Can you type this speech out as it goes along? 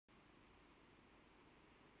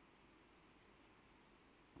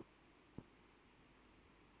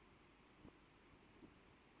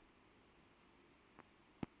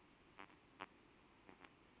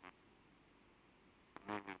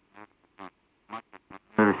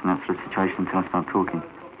talking.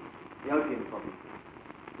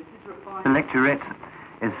 The lecturette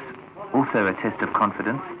is also a test of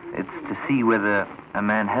confidence. It's to see whether a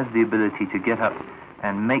man has the ability to get up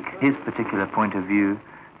and make his particular point of view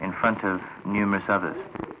in front of numerous others.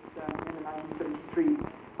 In 1973,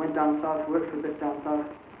 went down south, worked for a bit down south,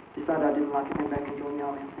 decided I didn't like it, came back and joined the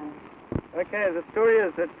army. Okay, the story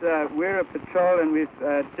is that we're a patrol and we've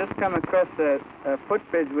just come across a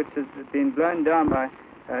footbridge which has been blown down by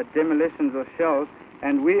demolitions or shells,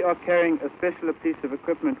 and we are carrying a special piece of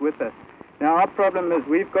equipment with us. Now our problem is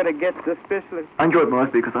we've got to get this special... I enjoyed mine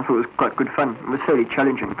because I thought it was quite good fun. It was fairly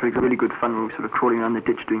challenging, but it was really good fun. We were sort of crawling around the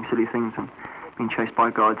ditch doing silly things and being chased by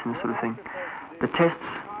guards and this sort of thing. The tests,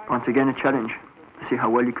 once again, a challenge to see how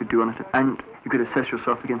well you could do on it, and you could assess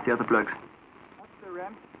yourself against the other blokes. That's the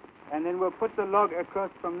ramp, and then we'll put the log across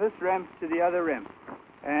from this ramp to the other ramp,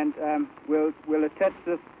 and we'll attach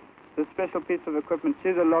this special piece of equipment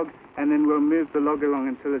to the log, and then we'll move the log along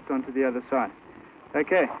until it's onto the other side.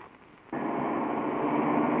 Okay.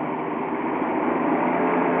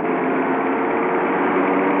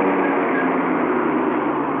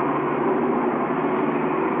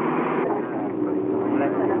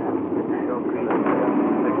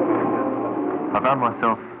 I found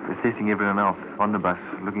myself assessing everyone else on the bus,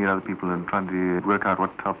 looking at other people and trying to work out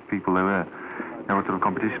what type of people they were and what sort of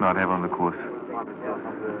competition I'd have on the course,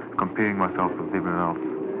 comparing myself with everyone else.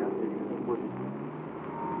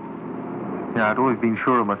 Yeah, I'd always been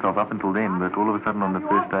sure of myself up until then, but all of a sudden on the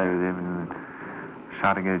first day with everyone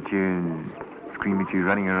shouting at you and screaming at you,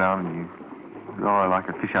 running around, and you like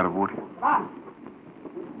a fish out of water.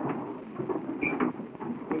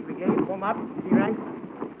 Brigade, form up, see rank.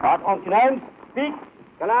 Right, on to names. Speak.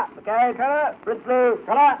 Colour. Okay. Colour. Brinslow.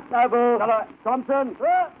 Colour. Noble. Colour. Thompson.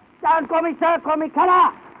 Down, call me, sir. Call me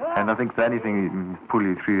Colour. And I think the only thing you can pull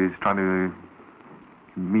you through is trying to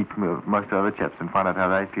meet most of the other chaps and find out how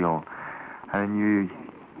they feel. And you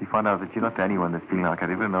find out that you're not the only one that's feeling like it.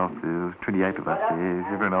 Everyone else, there's 28 of us,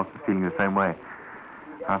 everyone else is feeling the same way.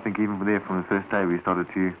 And I think even there from the first day we started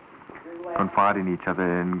to confide in each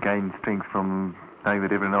other and gain strength from knowing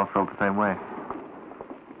that everyone else felt the same way.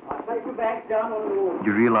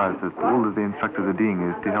 You realise that all that the instructors are doing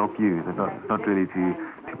is to help you. They're not really to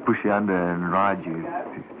push you under and ride you,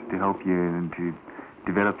 to help you and to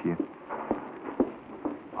develop you.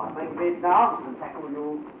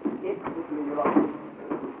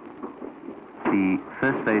 The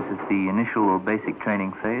first phase is the initial or basic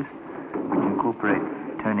training phase, which incorporates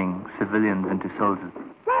turning civilians into soldiers.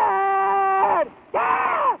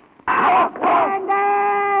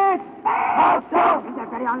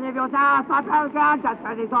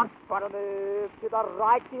 Gotta move to the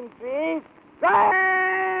right in 3.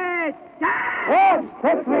 Right! Yes!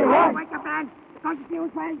 Take 3, 1. Wake up, man. Don't you see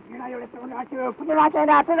who's playing? You know your left hand out, too. Put your right hand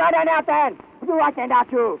out. Put your right hand out, then. Put your right hand out,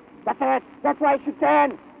 too. That's it. That's why you should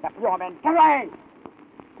turn. That's your man. Come away.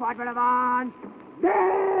 Squadron of arms.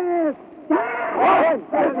 Yes!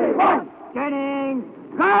 171. Turning.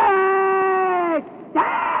 Right!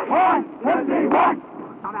 171.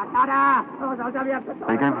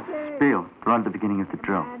 They gave us a spiel right at the beginning of the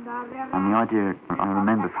drill, and the idea I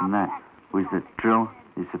remember from that was that drill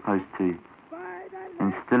is supposed to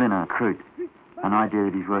instill in a recruit an idea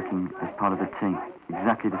that he's working as part of a team,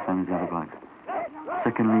 exactly the same as the other blokes.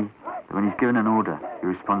 Secondly, that when he's given an order, he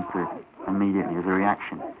responds to it immediately as a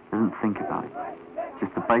reaction, doesn't think about it.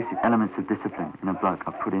 Just the basic elements of discipline in a bloke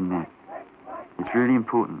are put in there. It's really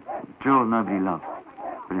important. Drill nobody loves,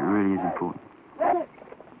 but it really is important.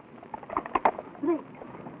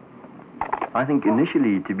 I think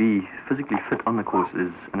initially to be physically fit on the course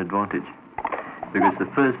is an advantage, because the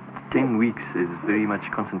first 10 weeks is very much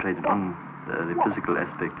concentrated on the physical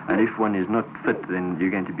aspect, and if one is not fit, then you're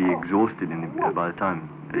going to be exhausted by the time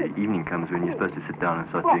the evening comes, when you're supposed to sit down and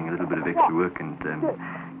start doing a little bit of extra work and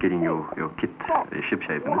getting your kit ship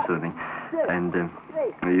shape and this sort of thing, and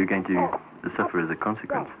you're going to suffer as a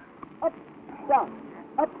consequence. Up, down,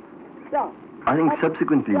 up, down. I think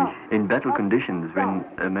subsequently, in battle conditions, when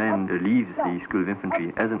a man leaves the School of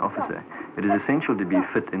Infantry as an officer, it is essential to be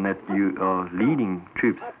fit in that you are leading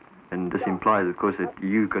troops, and this implies, of course, that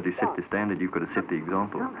you've got to set the standard, you've got to set the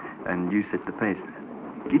example, and you set the pace.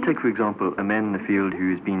 You take, for example, a man in the field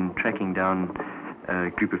who has been tracking down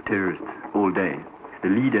a group of terrorists all day. The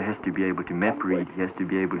leader has to be able to map read, he has to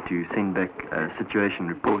be able to send back situation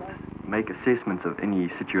reports, make assessments of any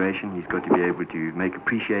situation, he's got to be able to make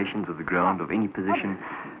appreciations of the ground, of any position,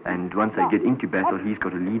 and once they get into battle, he's got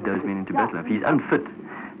to lead those men into battle. If he's unfit,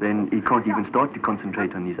 then he can't even start to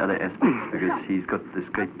concentrate on these other aspects, because he's got this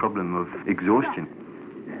great problem of exhaustion.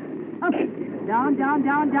 Okay. Down, down,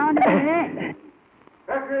 down, down, there.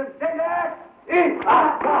 Veterans, take that!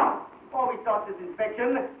 Before we start this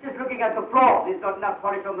inspection, just looking at the floor. There's not enough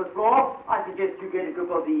polish on the floor. I suggest you get a grip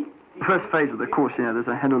of the... The first phase of the course, there's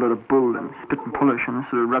a hell of a lot of bull and spit and polish and the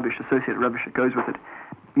sort of rubbish, associated rubbish that goes with it.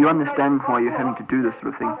 You understand why you're having to do this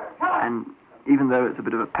sort of thing, and even though it's a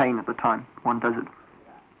bit of a pain at the time, one does it.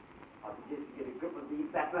 I suggest you get a grip of the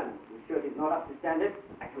batsman. The shirt is not up to standard.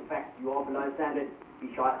 Actual fact, you are below standard.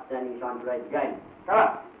 Be shy standing shine parade again.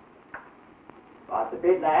 Cover. Right, the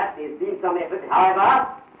bed layout, there's been some effort. However,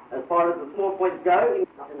 as far as the small points go,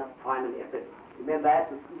 not enough time and effort. Remember, at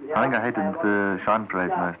the school here, I think I hated the shine parade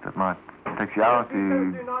most at night. It takes you hours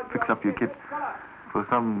to fix up your kit. For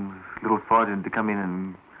some little sergeant to come in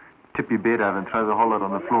and tip your bed over and throw the whole lot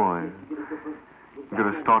on the floor, you've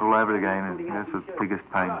got to start all over again, and that's the biggest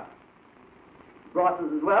pain.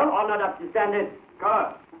 Brasses as well, are not up to standard.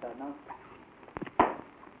 Go.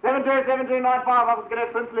 72-17-95, Officer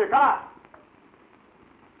Cadet Prince Luke. Come on.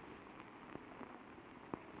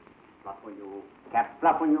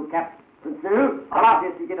 Fluff on your cap, Prince Luke. Come on,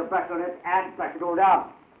 yes, you get a brush on it and flush it all down.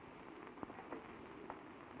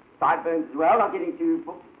 Sideburns as well, not getting too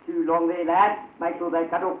long there, lad. Make sure they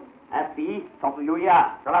cut off at the top of your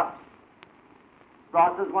ear. Come on.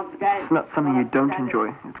 Brasses once again. It's not something you don't enjoy.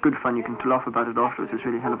 It's good fun. You can laugh about it afterwards. It's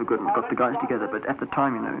really hell of a good and got the guys together. But at the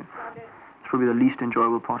time, it's probably the least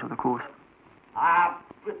enjoyable part of the course.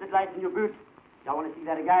 Twisted lace in your boots. Don't want to see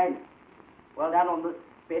that again. Well done on this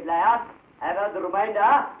bed layout. However, the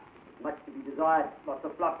remainder, much to be desired. Lots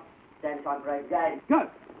of fluff. Stand shine parade again. Go!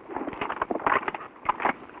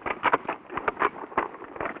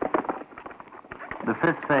 The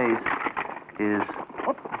fifth phase is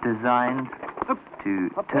designed to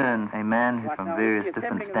turn a man who's from various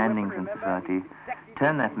different standings in society,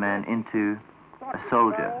 turn that man into a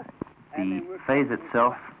soldier. The phase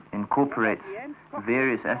itself incorporates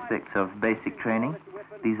various aspects of basic training.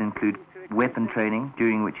 These include weapon training,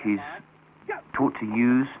 during which he's taught to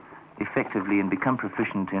use effectively and become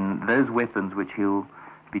proficient in those weapons which he'll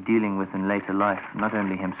be dealing with in later life, not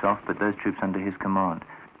only himself, but those troops under his command.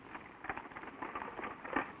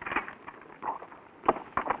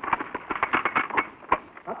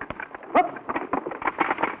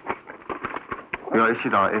 We are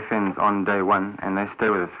issued our FNs on day one, and they stay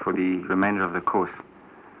with us for the remainder of the course.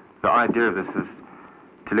 The idea of this is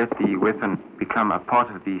to let the weapon become a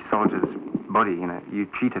part of the soldier's body. You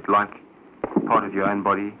treat it like part of your own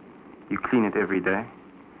body. You clean it every day.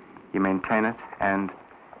 You maintain it, and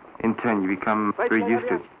in turn, you become very used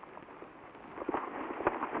to it.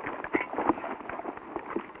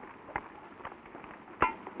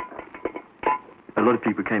 A lot of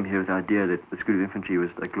people came here with the idea that the School of Infantry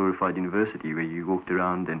was a glorified university where you walked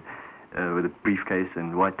around and with a briefcase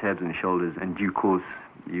and white tabs on your shoulders, and due course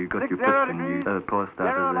you got your pips and you passed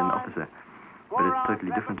out as an officer. But it's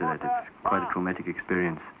totally different to that. It's quite a traumatic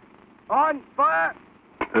experience. On fire!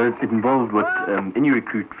 It involved what any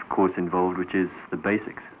recruit course involved, which is the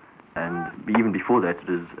basics. And even before that, it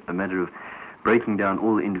is a matter of breaking down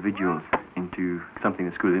all the individuals into something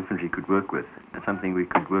the School of Infantry could work with, and something we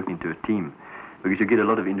could work into a team. Because you get a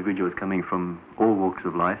lot of individuals coming from all walks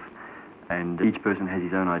of life, and each person has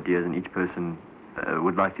his own ideas, and each person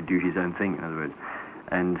would like to do his own thing, in other words.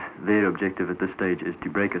 And their objective at this stage is to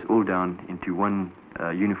break us all down into one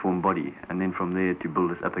uniform body, and then from there to build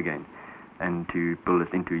us up again, and to build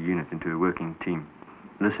us into a unit, into a working team.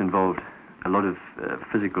 This involved a lot of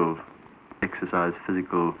physical exercise,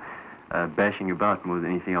 physical bashing about more than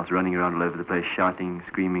anything else, running around all over the place, shouting,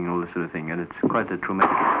 screaming, all this sort of thing. And it's quite a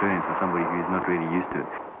traumatic experience for somebody who's not really used to it.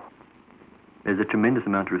 There's a tremendous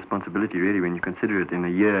amount of responsibility, really, when you consider it. In a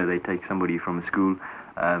year, they take somebody from a school,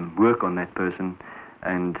 work on that person,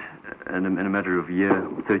 and in a matter of a year,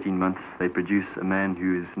 13 months, they produce a man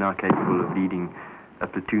who is now capable of leading a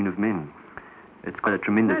platoon of men. It's quite a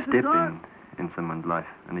tremendous step in someone's life,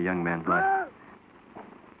 in a young man's life.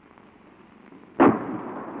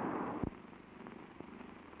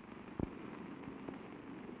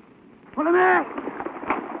 Follow me!